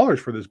 $40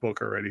 for this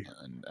book already.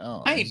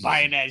 I ain't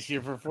buying that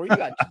shit for $40. You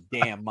got your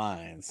damn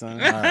mind,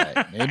 son. All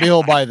right, maybe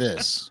he'll buy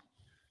this.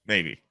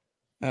 Maybe.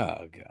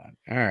 Oh God.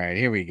 All right,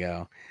 here we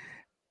go.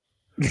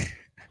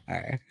 All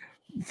right.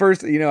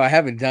 First, I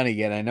haven't done it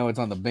yet. I know it's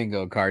on the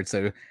bingo card.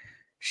 So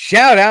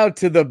shout out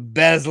to the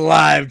best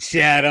live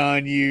chat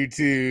on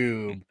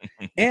YouTube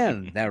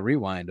and that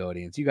rewind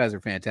audience. You guys are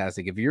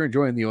fantastic. If you're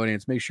enjoying the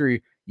audience, make sure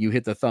you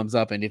hit the thumbs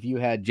up. And if you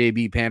had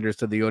JB Panders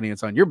to the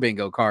audience on your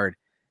bingo card,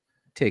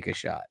 take a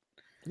shot.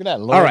 Look at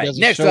that. All right.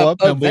 Next show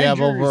up, and we have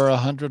over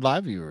 100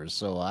 live viewers.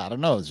 So I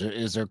don't know.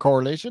 Is there a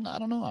correlation? I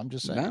don't know. I'm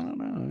just saying. I don't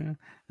know.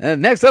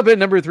 And next up at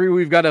 #3,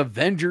 we've got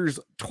Avengers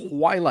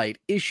Twilight,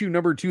 issue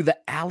 #2, the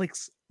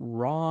Alex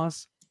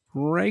Ross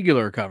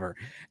regular cover.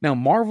 Now,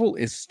 Marvel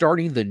is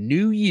starting the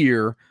new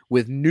year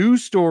with new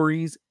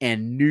stories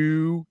and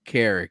new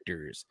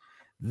characters.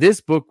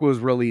 This book was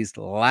released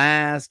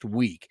last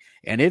week,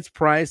 and its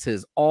price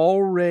has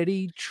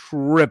already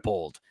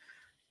tripled.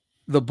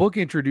 The book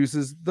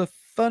introduces the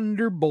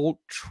Thunderbolt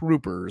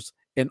Troopers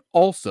and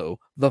also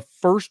the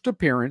first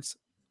appearance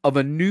of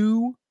a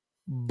new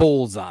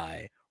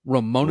Bullseye,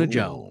 Ramona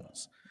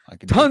Jones.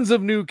 Tons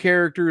of new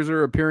characters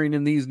are appearing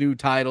in these new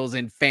titles,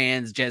 and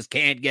fans just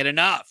can't get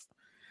enough.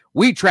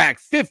 We tracked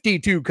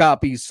 52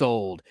 copies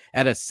sold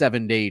at a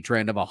 7-day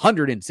trend of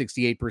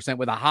 168%,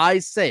 with a high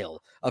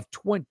sale of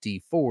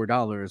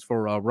 $24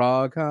 for a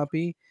raw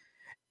copy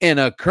and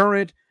a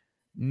current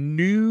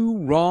new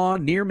raw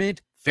near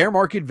mint fair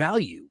market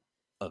value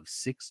of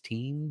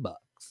 $16.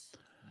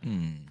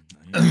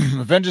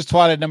 Avengers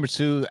Twilight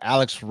 #2,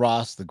 Alex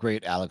Ross, the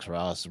great Alex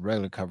Ross,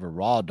 regular cover,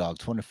 raw dog,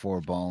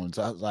 24 bones.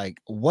 I was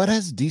like, what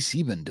has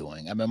DC been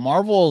doing? I mean,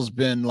 Marvel's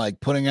been like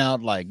putting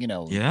out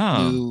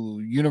new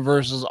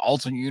universes,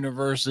 alternate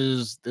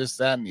universes, this,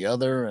 that, and the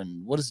other.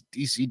 And what is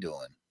DC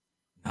doing?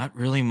 Not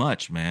really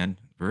much, man.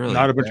 Really,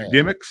 not a bunch of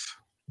gimmicks.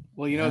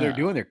 Well,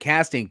 they're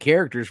casting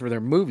characters for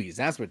their movies.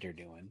 That's what they're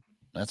doing.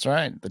 That's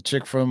right. The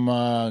chick from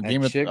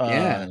Game of Thrones.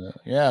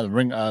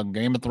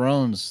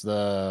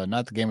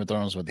 Not the Game of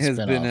Thrones, but the has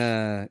spinoff.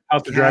 been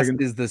House of Dragon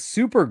is the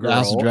Supergirl.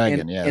 House of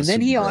Dragon, and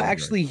then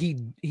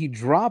he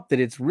dropped that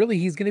it's really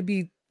he's gonna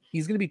be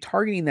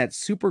targeting that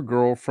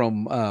Supergirl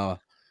from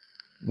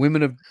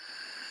Women of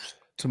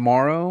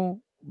Tomorrow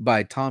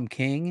by Tom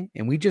King,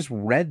 and we just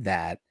read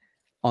that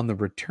on the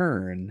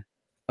Return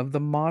of the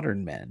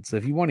Modern Men. So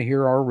if you want to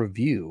hear our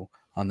review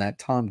on that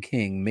Tom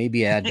King,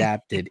 maybe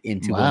adapted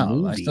into a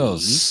movie. Nice little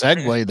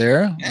segue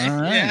there. All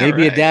right.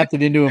 Maybe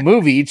adapted into a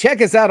movie.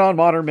 Check us out on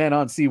Modern Men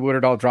on C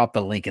Woodard. I'll drop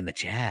the link in the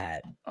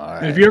chat. All right.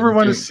 And if you ever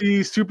want to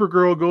see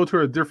Supergirl go to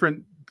a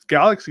different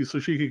galaxy so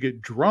she could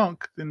get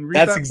drunk, then read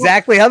That's that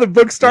exactly book. how the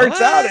book starts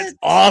out. It's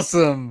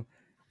awesome.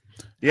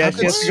 Yeah, How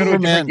she has to go to a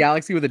Superman- different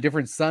galaxy with a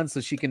different sun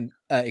so she can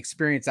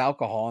experience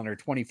alcohol on her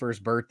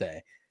 21st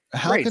birthday.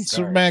 How Great can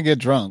start. Superman get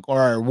drunk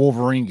or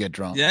Wolverine get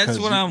drunk? Yeah, that's 'Cause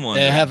what I'm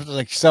wondering. They have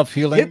like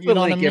self-healing. Hit the You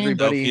know link, what I mean?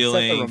 everybody. Set the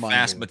Self-healing, reminder.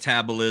 fast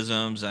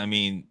metabolisms. I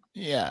mean,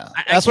 Yeah,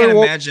 I can't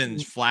imagine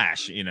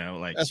Flash. You know,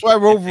 like that's why it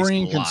takes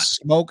Wolverine a can lot.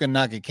 smoke and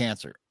not get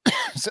cancer.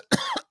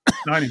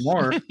 Not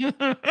anymore.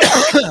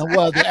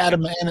 Well,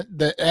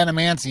 the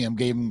adamantium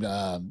gave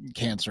him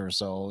cancer,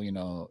 so you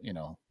know.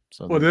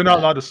 So Well, they're not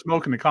allowed to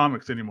smoke in the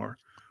comics anymore.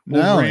 No,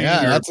 Wolverine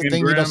yeah, or that's the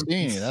thing you don't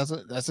Ingram. see.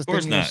 That's the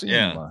course thing you don't not, see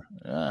yeah. anymore.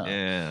 Yeah.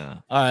 Yeah.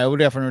 All right, what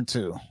do you have for number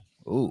 2?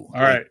 Ooh.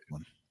 All right.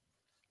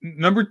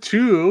 Number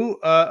 2,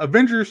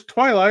 Avengers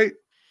Twilight.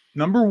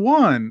 Number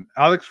 1,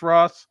 Alex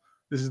Ross.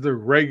 This is the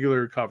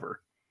regular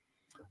cover.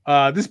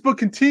 This book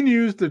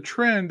continues the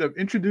trend of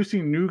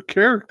introducing new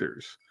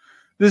characters.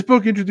 This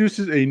book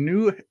introduces a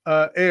new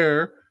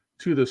heir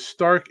to the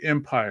Stark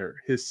Empire,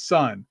 his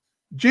son,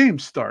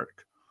 James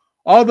Stark.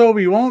 Although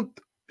we won't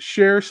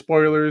share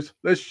spoilers,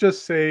 let's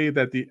just say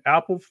that the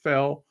apple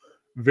fell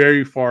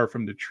very far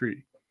from the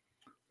tree.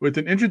 With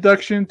an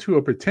introduction to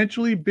a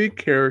potentially big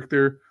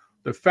character,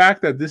 the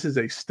fact that this is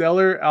a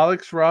stellar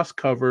Alex Ross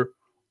cover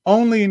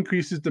only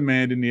increases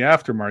demand in the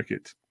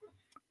aftermarket.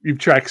 We've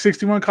tracked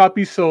 61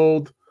 copies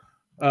sold,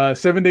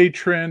 7-day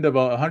trend of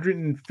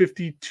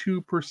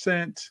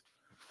 152%,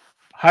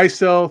 high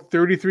sell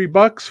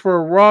 $33 for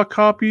a raw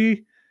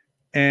copy,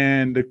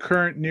 and the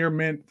current near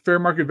mint fair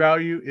market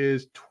value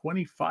is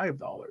 $25.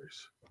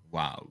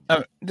 Wow.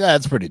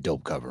 That's pretty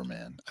dope cover,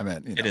 man. I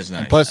mean, It is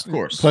and nice, Plus, of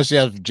course. Plus, you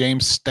have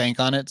James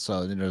Stank on it,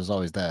 so there's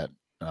always that.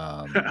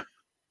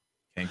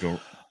 Can't go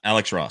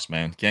Alex Ross,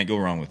 man. Can't go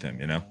wrong with him,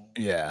 you know?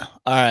 Yeah.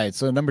 All right.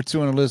 So number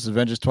 2 on the list is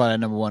Avengers Twilight.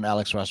 Number 1,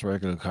 Alex Ross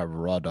regular cover,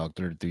 Raw Dog,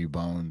 33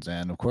 Bones,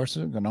 and of course,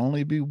 there can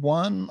only be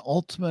one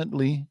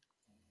ultimately.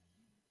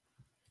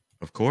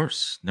 Of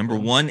course. Number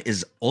 1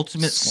 is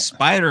Ultimate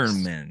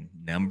Spider-Man,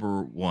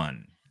 number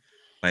 1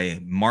 by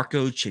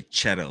Marco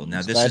Cicchetto.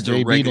 Now, this is the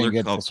JB regular didn't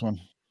get cover. this one.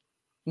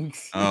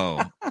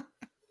 Oh,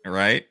 all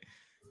right.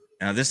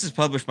 Now, this is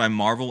published by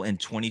Marvel in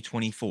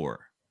 2024.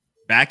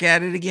 Back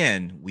at it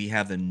again. We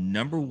have the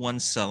number 1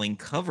 selling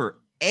cover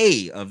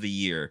A of the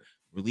year,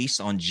 released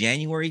on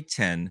January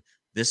 10.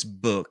 This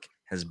book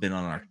has been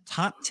on our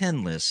top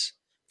 10 list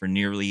for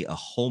nearly a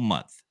whole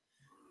month.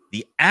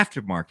 The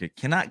aftermarket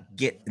cannot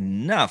get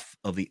enough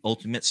of the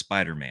Ultimate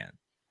Spider-Man.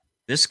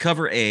 This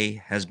cover A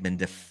has been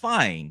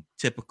defying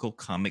typical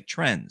comic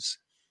trends.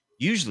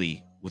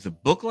 Usually, with a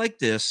book like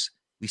this,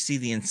 we see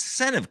the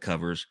incentive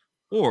covers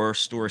or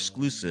store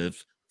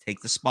exclusives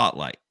take the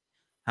spotlight.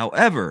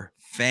 However,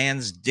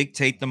 fans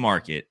dictate the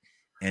market,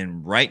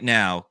 and right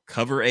now,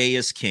 cover A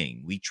is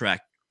king. We track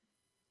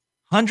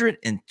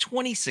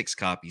 126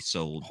 copies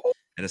sold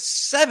at a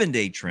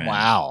 7-day trend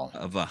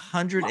of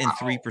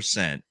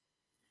 103%,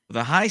 with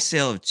a high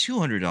sale of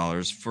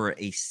 $200 for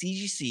a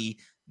CGC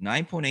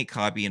 9.8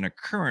 copy and a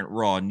current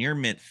raw near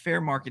mint fair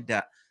market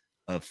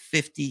of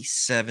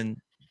 $57.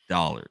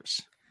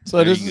 So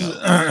There this you is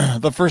go.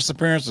 the first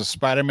appearance of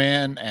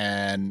Spider-Man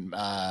and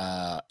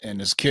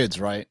his kids,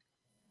 right?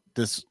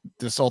 This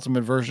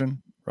ultimate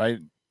version, right?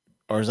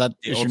 Or is that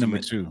The issue number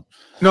ultimate- 2?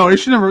 No,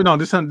 issue number no.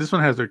 This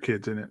one has their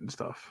kids in it and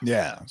stuff.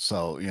 Yeah.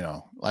 So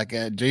like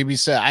JB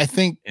said, I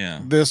think Yeah.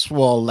 this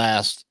will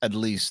last at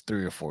least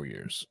 3 or 4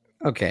 years.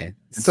 Okay. And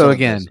So so it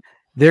again, goes.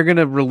 they're going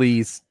to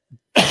release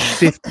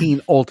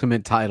 15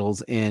 ultimate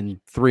titles and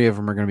 3 of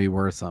them are going to be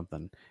worth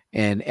something.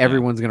 And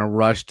everyone's going to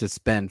rush to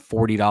spend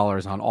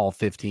 $40 on all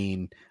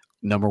 15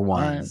 number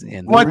 1s.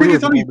 And Well, I think three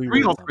it's of them only will be 3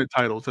 worth ultimate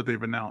titles that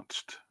they've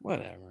announced. something.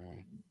 Whatever.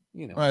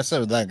 You know. Well, I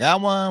said that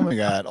got one. We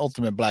got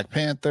Ultimate Black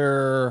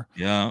Panther.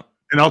 Yeah.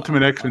 And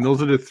Ultimate X-Men.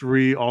 Those are the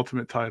 3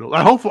 ultimate titles.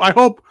 I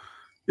hope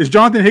is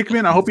Jonathan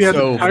Hickman. I hope he has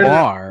So a title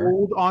far.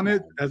 hold on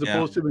it as Yeah.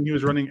 opposed to when he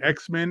was running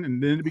X-Men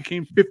and then it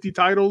became 50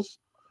 titles.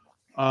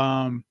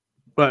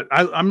 But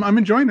I'm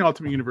enjoying the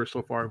Ultimate Universe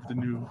so far with the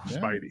new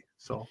Spidey.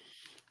 So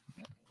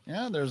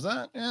Yeah, there's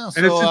that. Yeah. And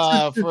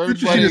So it's for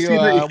interesting to everybody, see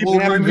that if you we'll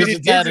haven't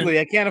revisit that. Digitally,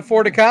 I can't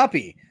afford a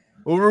copy.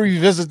 We'll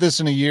revisit this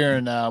in a year,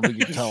 and we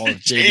can tell if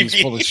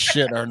JB's full of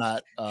shit or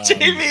not.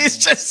 JB's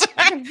just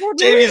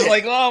JB's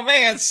like, oh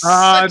man,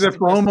 the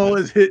FOMO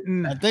is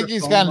hitting. I think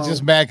he's kind of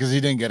just mad because he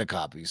didn't get a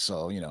copy.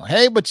 So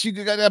hey, but you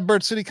got that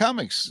Bird City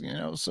Comics,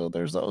 so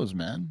there's those,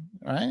 man.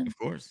 All right, of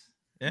course.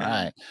 Yeah. All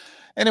right.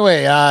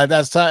 Anyway,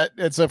 that's time.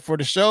 It's up for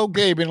the show.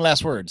 Gabe, any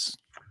last words?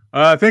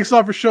 Thanks a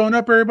lot for showing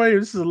up, everybody.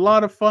 This is a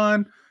lot of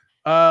fun.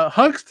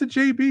 Hugs to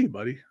JB,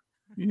 buddy.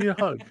 You need a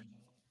hug.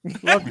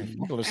 Love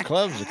you. Those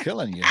clubs are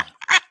killing you.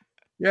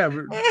 Yeah.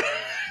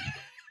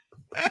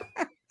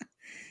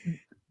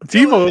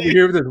 Timo over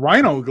here with his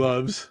rhino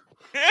gloves.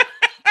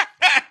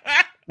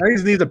 Now he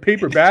just needs a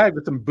paper bag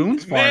with some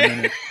Boone's Farm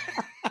in it.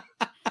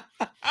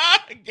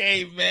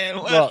 Gabe, man.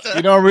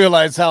 You don't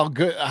realize how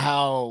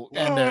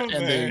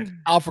the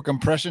alpha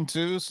compression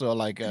too. So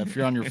like if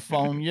you're on your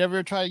phone, you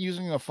ever try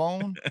using a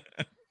phone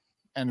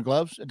and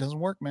gloves? It doesn't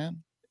work,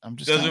 man. I'm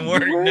just doesn't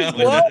work.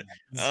 No,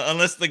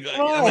 unless you get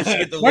the why do ones you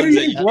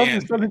that need you gloves can.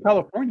 in Southern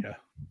California?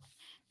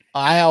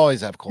 I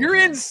always have cold. You're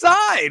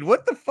inside.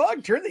 What the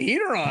fuck? Turn the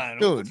heater on,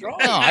 dude.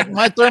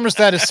 My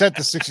thermostat is set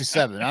to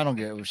 67. I don't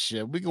give a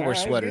shit. We can wear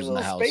sweaters in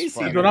the house.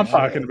 That's what I'm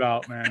talking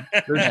about, man.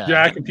 They're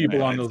jacking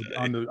people on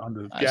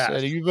the gas.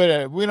 Said, you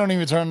better. We don't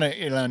even turn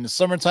the in the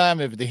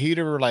summertime. If the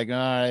heater, like, all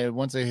right,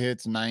 once it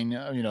hits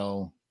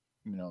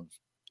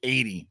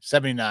 80,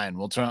 79,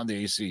 we'll turn on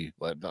the AC.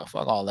 But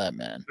fuck all that,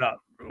 man. No.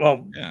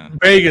 Well,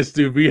 Vegas,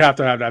 dude, we have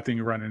to have that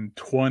thing running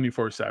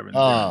 24/7.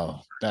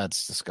 Oh,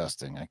 that's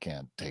disgusting. I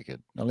can't take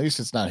it. At least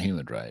it's not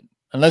humid, right?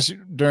 Unless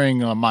during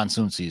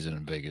monsoon season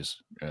in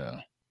Vegas.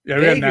 Yeah.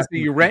 Vegas, are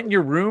you renting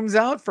your rooms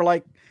out for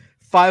like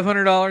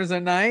 $500 a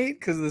night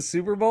because of the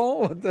Super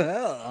Bowl? What the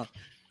hell?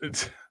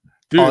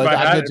 Dude, I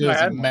had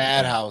a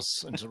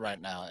madhouse until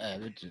right now.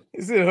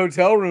 Is it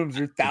hotel rooms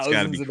are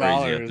thousands of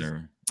dollars?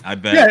 I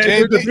bet. Yeah,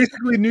 they're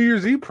basically New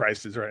Year's Eve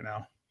prices right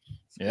now.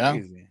 Yeah.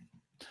 Crazy.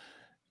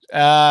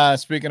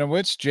 Speaking of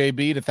which,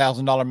 JB, the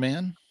 $1,000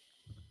 man.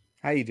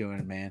 How you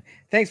doing, man?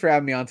 Thanks for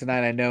having me on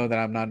tonight. I know that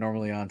I'm not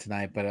normally on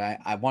tonight, but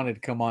I wanted to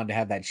come on to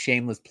have that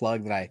shameless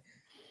plug that I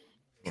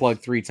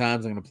plugged 3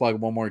 times. I'm going to plug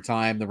one more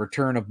time. The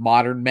return of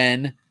Modern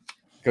Men.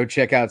 Go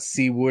check out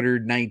C.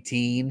 Woodard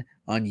 19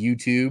 on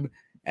YouTube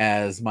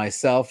as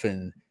myself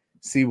and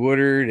C.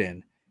 Woodard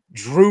and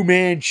Drew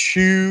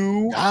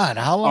Manchu. God,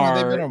 how long have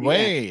they been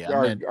away?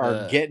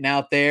 Are getting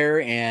out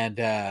there,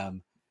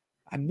 and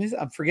I'm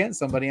forgetting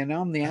somebody. I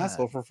know I'm the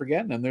asshole for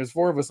forgetting them. There's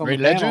 4 of us on the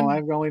panel.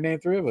 I've only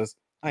named 3 of us.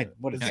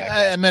 What is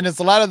that? I mean, it's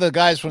a lot of the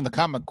guys from the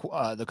Comic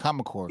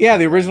Corps. Yeah,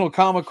 the original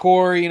Comic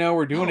Corps.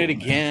 We're doing it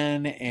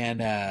again. And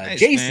nice,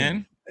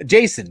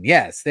 Jason.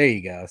 Yes, there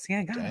you go. See,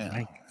 I got it.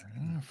 I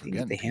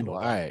forget the handle.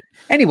 All right.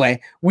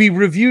 Anyway, we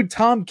reviewed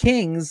Tom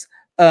King's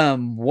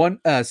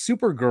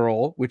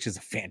Supergirl, which is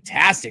a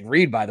fantastic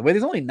read, by the way.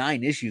 There's only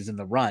 9 issues in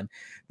the run.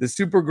 The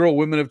Supergirl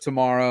Women of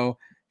Tomorrow.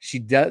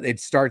 It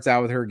starts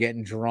out with her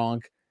getting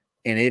drunk.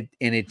 And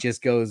it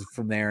just goes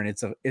from there, and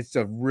it's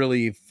a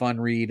really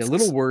fun read, a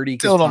little wordy.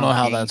 Still don't know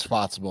how that's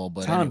possible,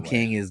 but Tom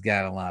King has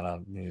got a lot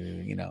of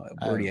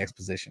wordy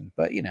exposition.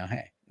 But hey,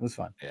 it was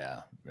fun.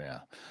 Yeah.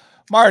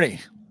 Marty,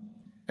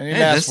 any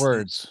last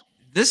words?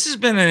 This has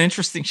been an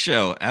interesting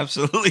show.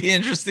 Absolutely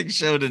interesting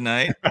show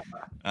tonight.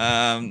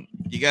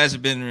 You guys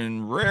have been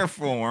in rare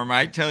form,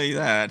 I tell you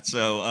that.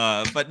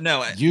 So, but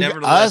no,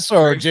 us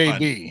or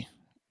JB.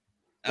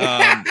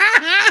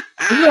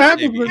 This is what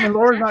happens when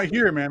Laura's not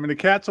here, man. I mean, the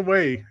cat's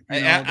away.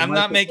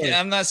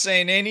 I'm not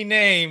saying any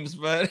names,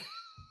 but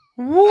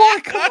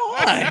what? Come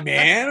on,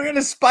 man. We're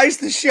gonna spice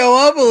the show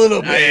up a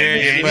little bit. I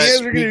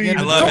hear you,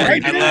 I love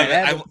it.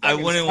 I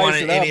wouldn't want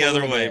it any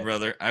other way,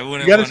 brother. I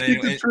wouldn't. You got to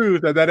speak the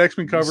truth that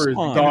X-Men cover is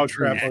dog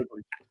crap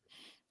ugly.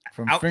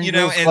 From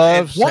Fingers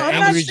Gloves to I'm not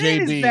Angry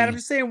saying JB. It's bad. I'm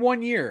just saying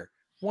 1 year.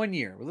 1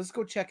 year. Well, let's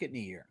go check it in a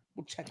year.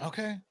 We'll check it.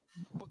 Okay.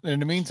 In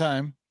the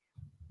meantime,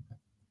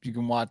 you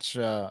can watch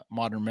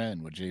Modern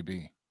Men with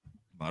JB.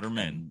 Modern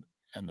Men.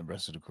 And the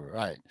rest of the crew. All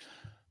right.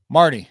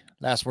 Marty,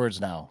 last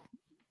words now.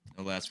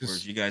 No last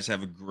words. You guys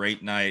have a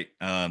great night.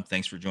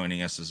 Thanks for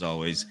joining us as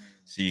always.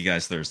 See you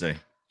guys Thursday.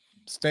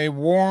 Stay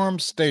warm,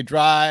 stay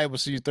dry. We'll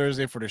see you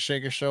Thursday for the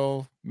Shaker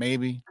Show.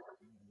 Maybe.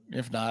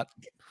 If not,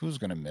 who's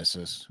going to miss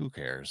us? Who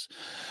cares?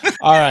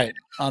 All right.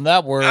 On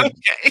that word,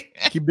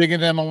 keep digging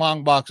them in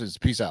long boxes.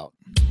 Peace out.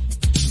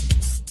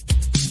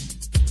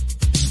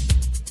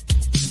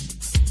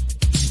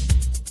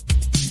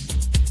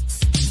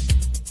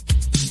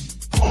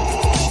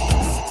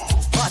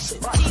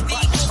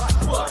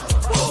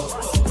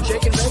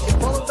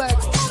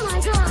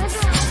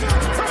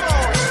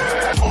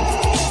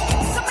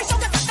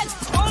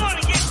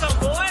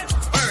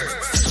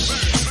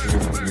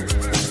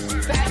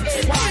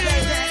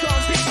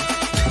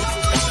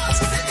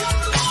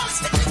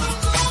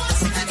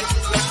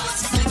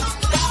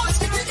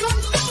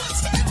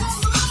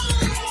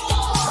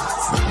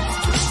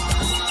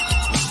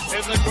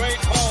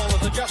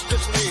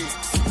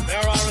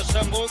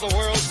 The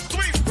world's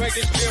 3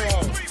 greatest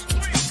heroes,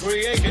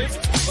 created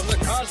from the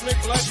cosmic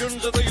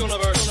legends of the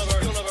universe.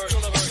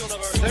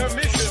 Their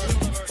mission,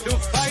 to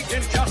fight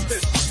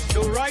injustice,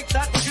 to right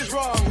that which is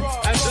wrong,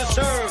 and to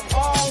serve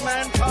all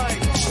mankind.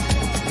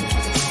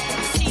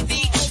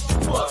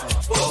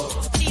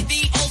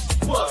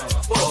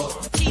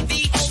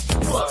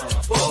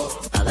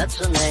 Now that's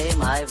a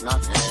name I've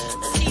not heard.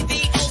 In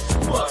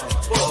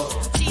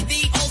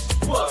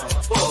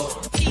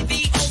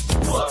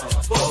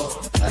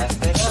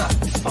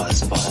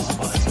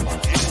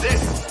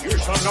this you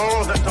shall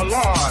know that the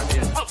Lord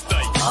is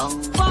update.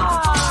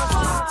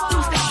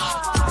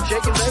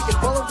 Shake and bake and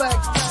pull it back.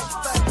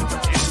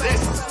 In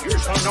this you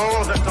shall know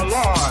that the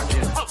Lord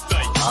is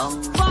update.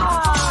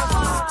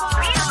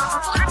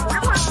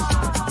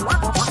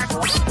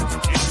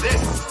 In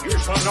this you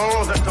shall know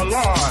that the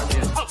Lord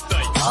is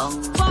update.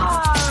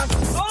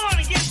 Go on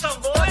and get some,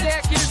 boys.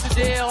 Jack, here's the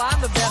deal. I'm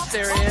the best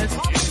there is. In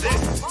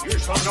this you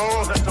shall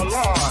know that the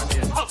Lord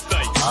is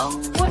update.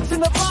 What's in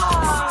the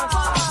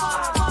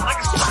box?